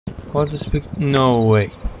What is big? No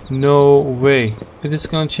way. No way. Is this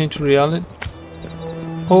gonna change reality?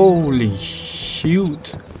 Holy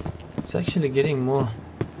shoot. It's actually getting more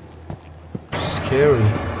scary.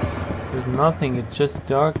 There's nothing. It's just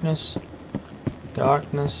darkness.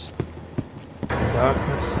 Darkness.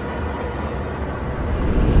 Darkness.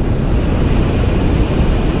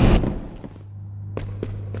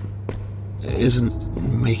 Isn't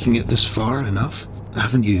making it this far enough?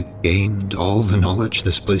 Haven't you gained all the knowledge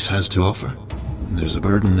this place has to offer? There's a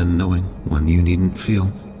burden in knowing one you needn't feel.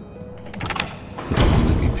 It'll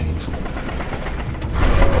only be painful.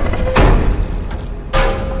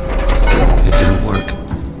 It didn't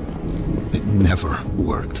work. It never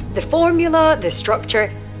worked. The formula, the structure,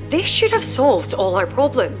 this should have solved all our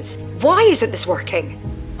problems. Why isn't this working?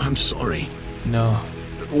 I'm sorry. No.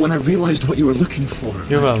 When I realized what you were looking for...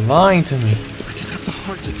 You were lying to me. I didn't have the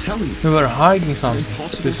heart to tell you. You were hiding something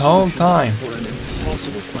this whole time. For an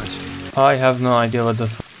impossible question. I have no idea what the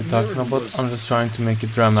f you're talking about. I'm just trying to make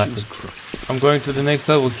it dramatic. I'm going to the next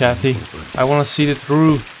level, Kathy. I want to see it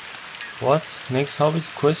through. What? Next hub is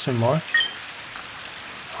question mark?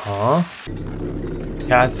 Huh?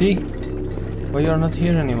 Kathy? Why you're not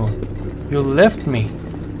here anymore? You left me.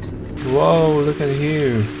 Whoa, look at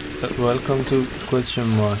here. Welcome to question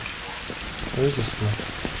mark. Where is this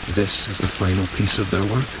place? This is the final piece of their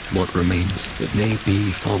work. What remains. It may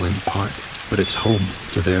be falling apart, but it's home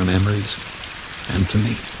to their memories. And to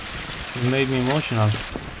me. It made me emotional.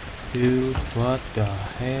 Dude, what the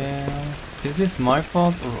hell? Is this my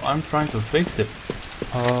fault or I'm trying to fix it?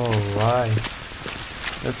 Oh, right.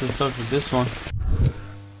 Let's just start with this one.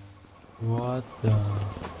 What the...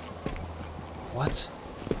 What?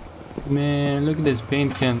 Man, look at this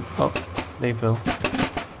paint can... Oh, they fell.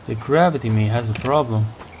 The gravity me has a problem.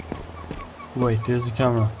 Wait, there's the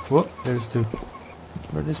camera. Whoa, there's the...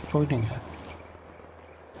 Where is pointing at?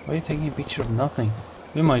 Why are you taking a picture of nothing?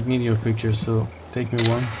 We might need your picture, so take me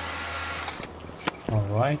one.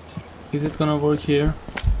 Alright. Is it gonna work here?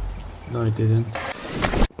 No, it didn't.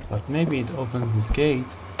 But maybe it opens this gate.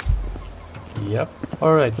 Yep.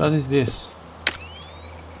 Alright, what is this?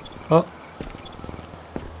 Oh.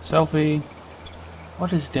 Selfie.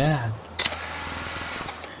 What is that?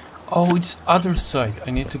 Oh, it's other side.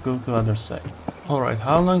 I need to go to other side. Alright,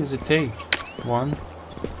 how long does it take? 1,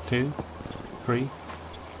 2, 3,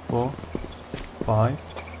 4, 5,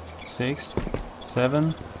 6,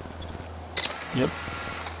 7. Yep.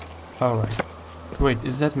 Alright. Wait,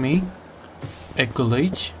 is that me? A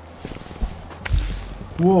glitch?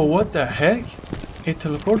 Whoa, what the heck? It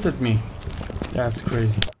teleported me. That's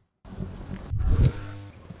crazy.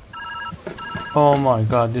 Oh my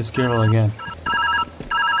god, this girl again.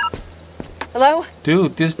 Hello?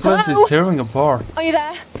 Dude, this place Hello? is tearing apart. Are you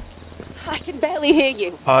there? I can barely hear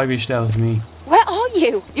you. I wish that was me. Where are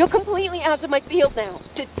you? You're completely out of my field now.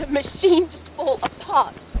 Did the machine just fall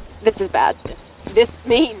apart? This is bad. This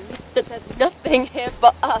means that there's nothing here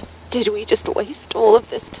for us. Did we just waste all of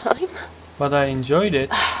this time? But I enjoyed it.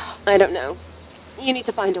 I don't know. You need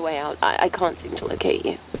to find a way out. I can't seem to locate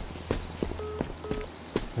you.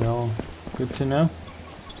 Well, good to know.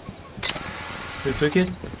 You took it?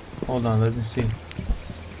 Hold on, let me see.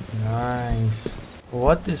 Nice.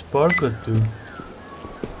 What does barcode do?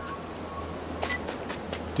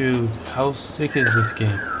 Dude, how sick is this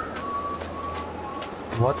game?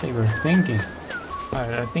 What they were thinking.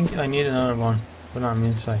 Alright, I think I need another one when I'm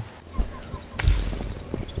inside.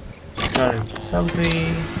 Got it.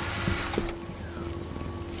 Selfie.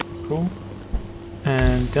 Cool.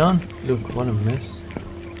 And done. Look, what a mess.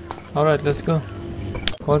 Alright, let's go.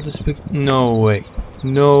 What is big? No way.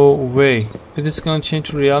 No way. Is this gonna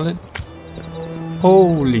change reality?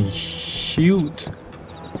 Holy shoot.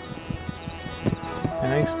 Can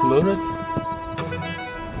I explode it?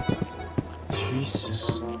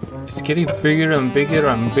 Jesus. It's getting bigger and bigger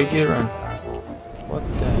and bigger and... What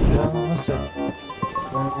the hell was that?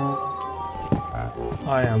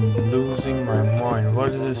 I am losing my mind. What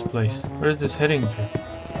is this place? Where is this heading to?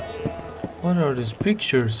 What are these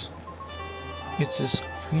pictures? It's a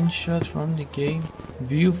screenshot from the game.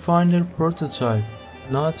 Viewfinder prototype.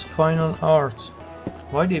 Not final art.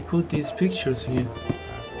 Why they put these pictures here?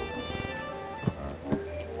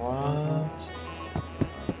 What?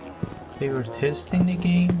 They were testing the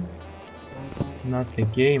game? Not the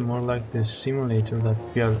game, more like the simulator that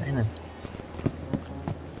we are in it.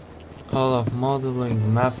 All of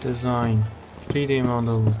modeling, map design, 3D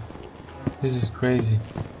models. This is crazy.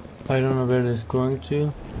 I don't know where this is going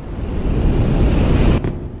to,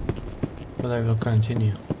 but I will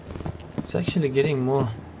continue. It's actually getting more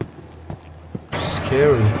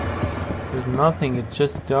scary. There's nothing, it's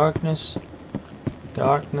just darkness.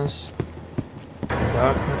 Darkness.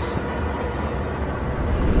 Darkness.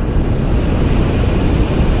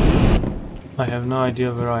 I have no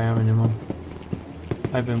idea where I am anymore.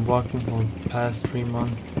 I've been walking for the past 3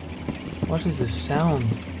 months. What is this sound?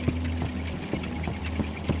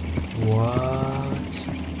 What?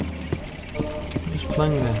 Who's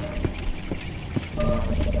playing that?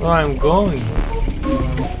 Where I'm going?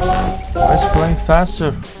 Let's play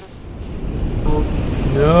faster.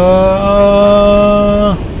 No!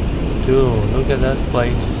 Dude, look at that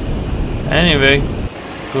place. Anyway,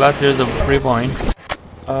 glad there's a free point.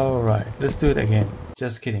 Alright, let's do it again.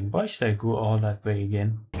 Just kidding. Why should I go all that way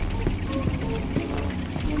again?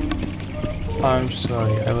 I'm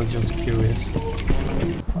sorry, I was just curious.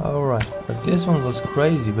 Alright, but this one was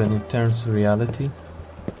crazy when it turns to reality.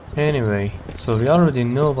 Anyway, so we already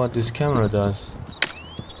know what this camera does.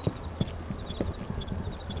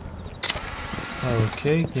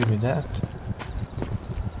 Okay, give me that.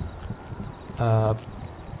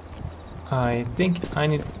 I think I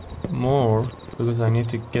need more because I need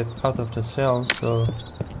to get out of the cell, so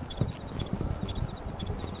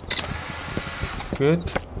good.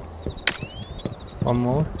 One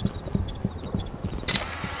more.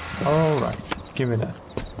 Alright, give me that.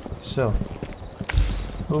 So,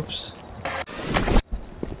 oops.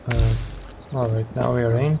 Alright, now we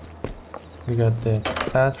are in. We got the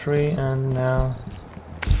battery and now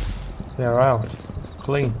we are out.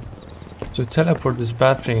 Clean. To teleport this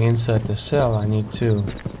battery inside the cell, I need to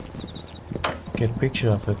get a picture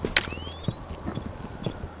of it.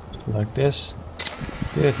 Like this.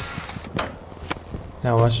 Good.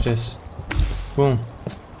 Now watch this. Boom.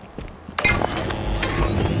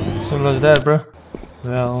 Simple as that, bro.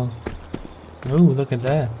 Well, ooh, look at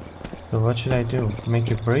that. So what should I do? Make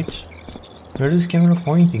a bridge? Where is this camera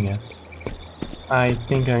pointing at? I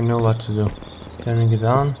think I know what to do. Turning it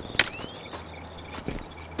on.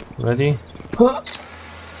 Ready?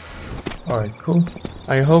 Alright, cool.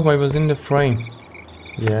 I hope I was in the frame.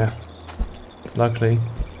 Yeah. Luckily.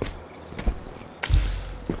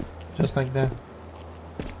 Just like that.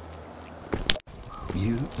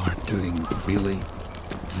 You are doing really,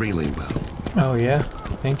 really well. Oh yeah,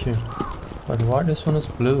 thank you. But why this one is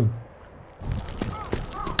blue?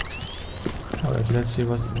 Alright, let's see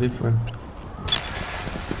what's the difference.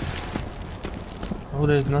 Oh,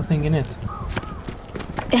 there's nothing in it.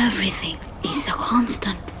 Everything is a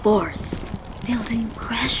constant force, building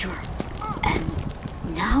pressure. And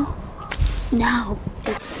now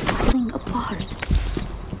it's falling apart.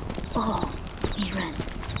 Oh, Miran,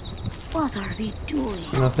 what are we doing?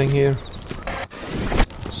 Nothing here.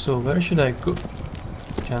 So where should I go?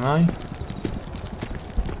 Can I?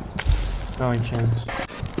 No, I can't.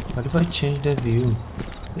 What if I change the view?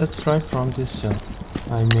 Let's try from this cell.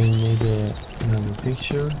 I may need another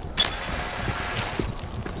picture.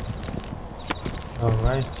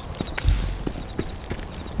 Alright.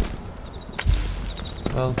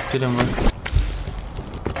 Well, didn't work.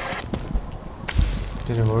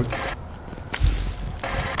 Didn't work.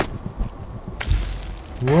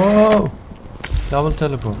 Whoa! Double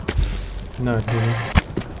teleport. No, it didn't.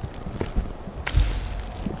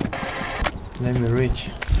 Let me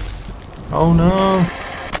reach. Oh no!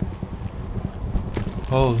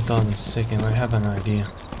 Hold on a second, I have an idea.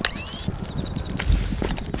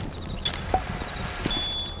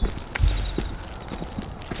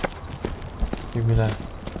 Give me that.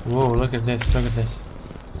 Whoa, look at this, look at this.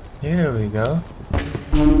 Here we go.